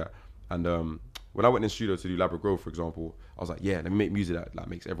to show that. And when I went in the studio to do Labrador Grove, for example, I was like, yeah, let me make music that like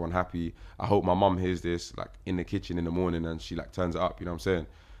makes everyone happy. I hope my mum hears this like in the kitchen in the morning and she like turns it up, you know what I'm saying?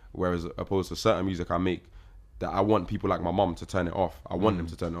 Whereas opposed to certain music I make that I want people like my mum to turn it off. I want them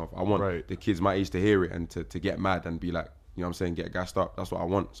to turn it off. I want the kids my age to hear it and to get mad and be like, you know what I'm saying, get gassed up. That's what I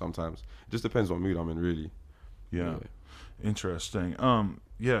want sometimes. It just depends what mood I'm in, really. Yeah. Interesting.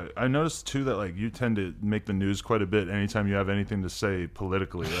 Yeah, I noticed too that like you tend to make the news quite a bit anytime you have anything to say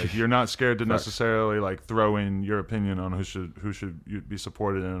politically. Like you're not scared to necessarily like throw in your opinion on who should be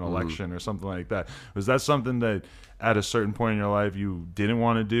supported in an election or something like that. Was that something that at a certain point in your life you didn't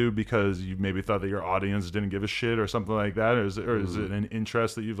want to do because you maybe thought that your audience didn't give a shit or something like that? Or is it an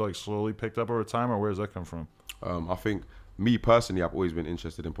interest that you've like slowly picked up over time, or where does that come from? I think me personally, I've always been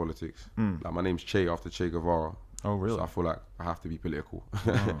interested in politics. Like my name's Che after Che Guevara. Oh, really? So I feel like I have to be political.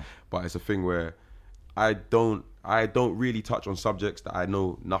 But it's a thing where I don't really touch on subjects that I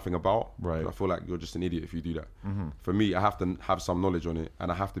know nothing about. Right. I feel like you're just an idiot if you do that. For me, I have to have some knowledge on it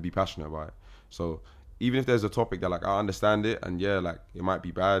and I have to be passionate about it. So even if there's a topic that like I understand it and yeah, like it might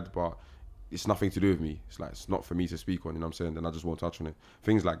be bad, but it's nothing to do with me. It's like, it's not for me to speak on, you know what I'm saying? Then I just won't touch on it.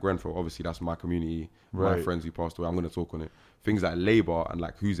 Things like Grenfell, obviously that's my community, my friends who passed away, I'm going to talk on it. Things like Labour and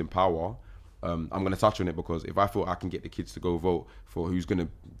like who's in power, I'm going to touch on it, because if I feel I can get the kids to go vote for who's going to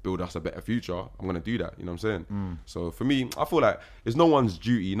build us a better future, I'm going to do that, you know what I'm saying? So for me, I feel like it's no one's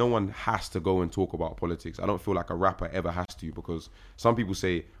duty, no one has to go and talk about politics. I don't feel like a rapper ever has to, because some people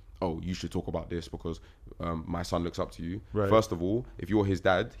say, oh, you should talk about this because my son looks up to you. Right. First of all, if you're his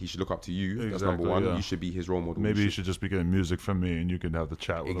dad, he should look up to you. Exactly, that's number one. Yeah. You should be his role model. Maybe you should just be getting music from me and you can have the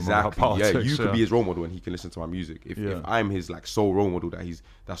chat with him about politics. Yeah, you could be his role model and he can listen to my music. If I'm his like sole role model,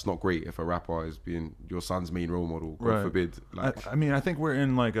 that's not great. If a rapper is being your son's main role model, God forbid. Like, I mean, I think we're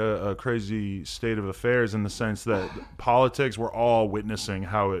in like a crazy state of affairs in the sense that politics, we're all witnessing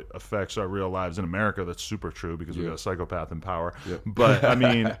how it affects our real lives in America. That's super true because we got a psychopath in power. Yeah. But I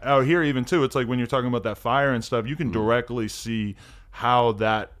mean, out here even too, it's like when you're talking about that fire and stuff, you can directly see how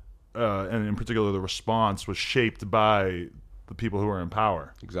that, and in particular the response, was shaped by the people who are in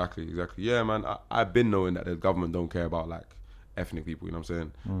power. Exactly. Yeah, man. I've been knowing that the government don't care about like ethnic people, you know what I'm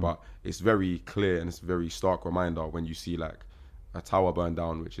saying? But it's very clear and it's a very stark reminder when you see like a tower burned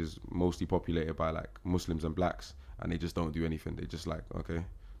down, which is mostly populated by like Muslims and blacks, and they just don't do anything. They just like, okay,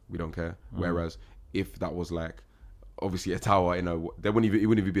 we don't care. Whereas if that was like, obviously a tower, you know, it wouldn't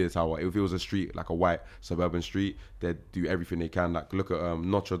even be a tower. If it was a street, like a white suburban street, they'd do everything they can. Like look at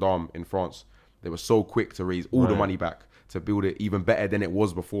Notre Dame in France. They were so quick to raise all the money back to build it even better than it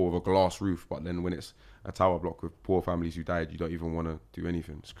was before with a glass roof. But then when it's a tower block with poor families who died, you don't even want to do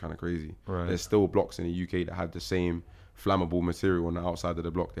anything. It's kind of crazy. Right. There's still blocks in the UK that have the same flammable material on the outside of the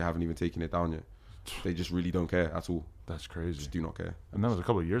block. They haven't even taken it down yet. They just really don't care at all. That's crazy. Just do not care. And that was a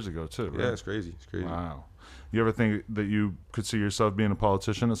couple of years ago too, right? Yeah, it's crazy. Wow. You ever think that you could see yourself being a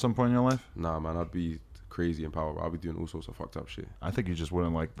politician at some point in your life? Nah, man, I'd be crazy in power. I'd be doing all sorts of fucked up shit. I think you just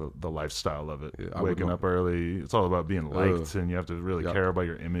wouldn't like the lifestyle of it. Yeah, waking up early. It's all about being liked, and you have to really care about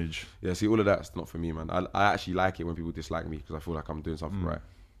your image. Yeah, see, all of that's not for me, man. I actually like it when people dislike me because I feel like I'm doing something right.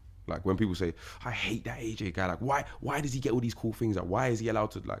 Like when people say, I hate that AJ guy. Like, why does he get all these cool things? Like, why is he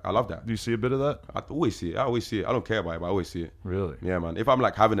allowed to? Like, I love that. Do you see a bit of that? I always see it. I don't care about it, but I always see it. Really? Yeah, man. If I'm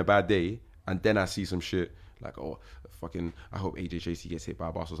like having a bad day and then I see some shit, like, oh, fucking, I hope AJ Tracey gets hit by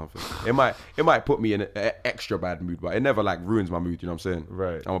a bus or something. It might put me in an extra bad mood, but it never like ruins my mood. You know what I'm saying?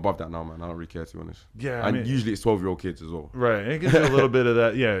 Right. I'm above that now, man. I don't really care, to be honest. Yeah. And usually it's 12-year-old kids as well. Right. It gives you a little bit of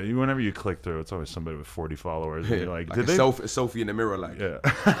that. Yeah. Whenever you click through, it's always somebody with 40 followers. And you're like did they? A selfie in the mirror, like. Yeah.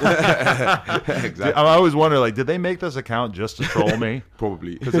 Exactly. I always wonder, like, did they make this account just to troll me?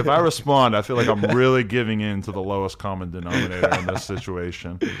 Probably. Because if I respond, I feel like I'm really giving in to the lowest common denominator in this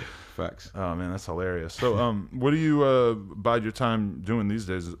situation. Facts. Oh man, that's hilarious. So, what do you bide your time doing these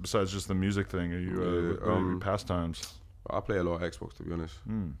days besides just the music thing? Are you what are your pastimes? I play a lot of Xbox, to be honest.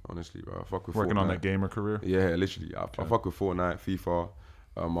 Honestly, bro. I fuck with working Fortnite. on that gamer career. Yeah, literally. I fuck with Fortnite, FIFA.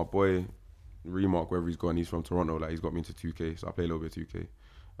 My boy Remark, wherever he's gone, he's from Toronto. Like he's got me into 2K, so I play a little bit of 2K.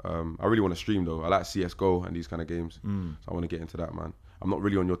 I really want to stream though. I like CS:GO and these kind of games, so I want to get into that, man. I'm not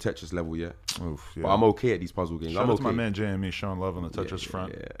really on your Tetris level yet, but I'm okay at these puzzle games. Shout I'm out okay. to my man JME showing love on the Tetris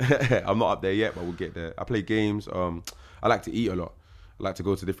front. Yeah. I'm not up there yet, but we'll get there. I play games. I like to eat a lot. I like to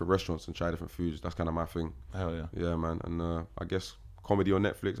go to different restaurants and try different foods. That's kind of my thing. Hell yeah. Yeah, man. And I guess comedy on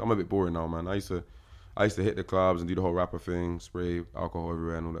Netflix. I'm a bit boring now, man. I used to hit the clubs and do the whole rapper thing, spray alcohol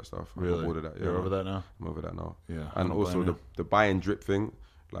everywhere and all that stuff. Really? I'm bored of that. Yeah, You're over that now? I'm over that now. Yeah. And also the buy and drip thing,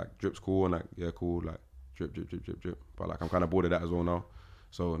 like drip's cool and like, yeah, cool, like drip. But like I'm kind of bored of that as well now.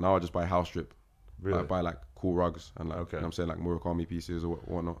 So now I just buy house drip. Really? I buy like cool rugs and like, you know what I'm saying, like Murakami pieces or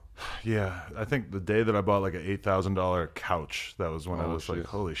whatnot. Yeah, I think the day that I bought like an $8,000 couch, that was when I was shit. like,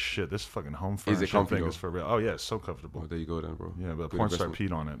 holy shit, this fucking home furniture thing is for real. Oh yeah, it's so comfortable. Oh, there you go then, bro. Yeah, but porn star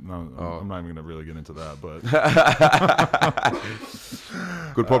peed on it. No, I'm not even gonna really get into that, but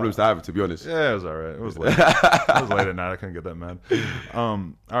good problems to have, to be honest. Yeah, it was all right. It was late. It was late at night. I couldn't get that mad.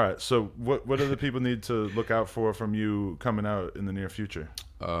 All right. So what do the people need to look out for from you coming out in the near future?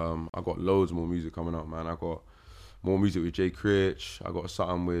 I got loads more music coming out, man. I got more music with Jay Critch. I got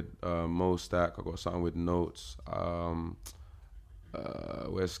something with Mo Stack. I got something with Notes.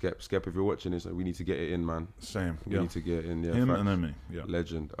 Where's Skep? Skep, if you're watching this, we need to get it in, man. Same. We need to get it in. Yeah, him facts. and then me. Yeah.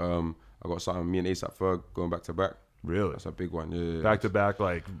 Legend. I got something. Me and ASAP Ferg going back to back. Really? That's a big one. Yeah. Back to back,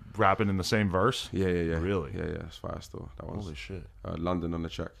 like rapping in the same verse. Yeah. Really? Yeah. It's fire still. That was holy shit. London on the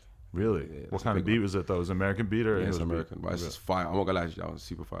track. Really? Yeah, what kind of beat was it though? Was it American beat or? Yeah, it's American, but it's just fire. I'm not gonna lie to you, that was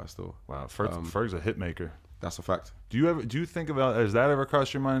super fire still. Wow, Ferg's a hit maker. That's a fact. Do you think about, has that ever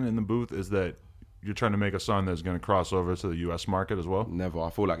crossed your mind in the booth? Is that you're trying to make a song that's going to cross over to the U.S. market as well? Never. I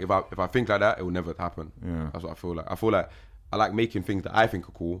feel like if I think like that, it will never happen. Yeah, that's what I feel like. I feel like I like making things that I think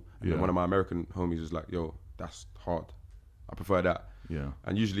are cool. And then Yeah. one of my American homies was like, yo, that's hard. I prefer that. Yeah.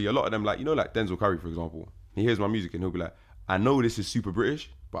 And usually a lot of them, like, you know, like Denzel Curry, for example, he hears my music and he'll be like, I know this is super British,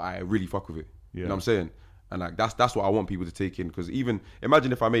 but I really fuck with it. You know what I'm saying? And like that's what I want people to take in, because even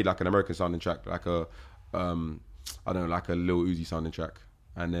imagine if I made like an American sounding track, like a I don't know, like a Lil Uzi sounding track,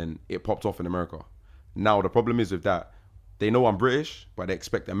 and then it popped off in America. Now the problem is with that, they know I'm British, but they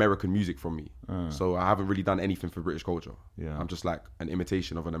expect American music from me. So I haven't really done anything for British culture. Yeah. I'm just like an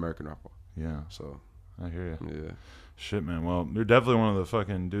imitation of an American rapper. Yeah. So I hear you. yeah. Shit, man. Well, you're definitely one of the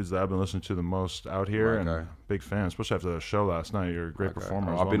fucking dudes that I've been listening to the most out here, Right, and big fan, especially after the show last night. You're a great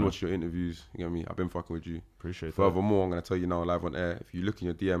performer. I've been watching your interviews. You get me? I've been fucking with you. Appreciate that. Furthermore, I'm gonna tell you now live on air. If you look in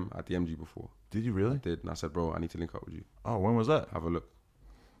your DM, I DM'd you before. Did you really? I did, and I said, bro, I need to link up with you. Oh, when was that? Have a look.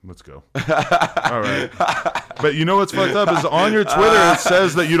 Let's go. All right. But you know what's fucked up is on your Twitter it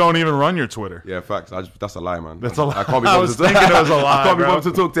says that you don't even run your Twitter. Yeah, facts. That's a lie, man. That's a lie. I can't be I bothered was thinking it was a lie, I can't be bro.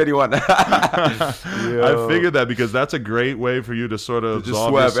 bothered to talk to anyone. I figured that because that's a great way for you to sort of To just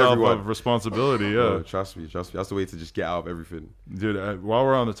absolve swerve yourself everyone. of responsibility. Yeah, Bro, trust me. That's the way to just get out of everything. dude. While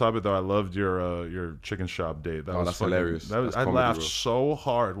we're on the topic though, I loved your chicken shop date. That was that's fucking hilarious. That's I comedy, laughed bro. so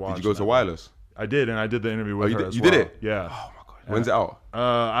hard watching. Did you go to that. Wireless? I did, and I did the interview with you her. did- as you well. did it? Yeah. Oh my god. When's it out?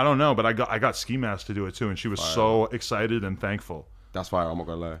 I don't know, but I got Ski Mask to do it too, and she was so excited and thankful. That's fire. I'm not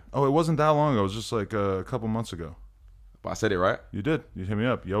gonna lie. Oh, it wasn't that long ago. It was just like a couple months ago. But I said it right. You did. You hit me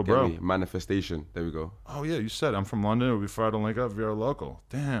up. Yo, Get bro. me? Manifestation. There we go. Oh, yeah, you said I'm from London. It would be far to link up if you're local.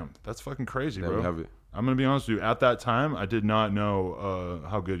 Damn, that's fucking crazy, There bro. we have it. I'm going to be honest with you. At that time, I did not know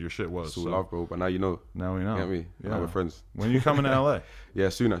how good your shit was. It's all So love, bro. But now you know. now we know. Get me? Yeah. Now we're friends. When are you coming to LA? Yeah,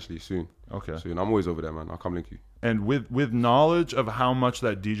 soon actually. Soon. Okay. Soon. I'm always over there, man. I'll come link you. And with knowledge of how much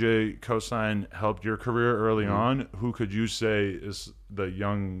that DJ cosign helped your career early on, who could you say is the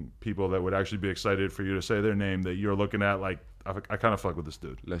young people that would actually be excited for you to say their name that you're looking at like, I kind of fuck with this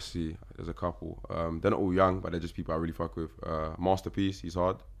dude? Let's see. There's a couple. They're not all young, but they're just people I really fuck with. Masterpiece, he's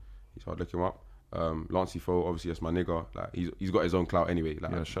hard. He's hard. Look him up. Lancey Foe, obviously that's my nigga. Like he's got his own clout anyway.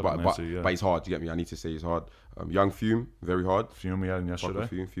 Like, Yeah, shout out Nancy, yeah. but he's hard. You get me? I need to say he's hard. Young Fume, very hard. Fume we had him Fuck with yesterday.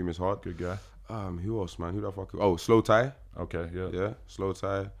 Fume. Fume is hard. Good guy. Who else, man? Who do I fuck with? Oh, Slow Tie. Okay, yeah. Yeah, Slow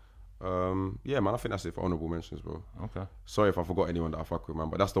Tie. Yeah, man. I think that's it for honorable mentions, bro. Okay. Sorry if I forgot anyone that I fuck with, man.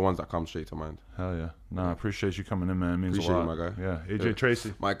 But that's the ones that come straight to mind. Hell yeah. No, I appreciate you coming in, man. It means Appreciate a you, lot. my guy. Yeah. AJ Yeah.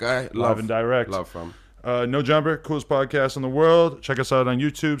 Tracey. My guy, Live love and direct. love, fam. No Jumper, coolest podcast in the world. Check us out on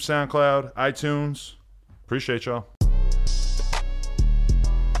YouTube, SoundCloud, iTunes. Appreciate y'all.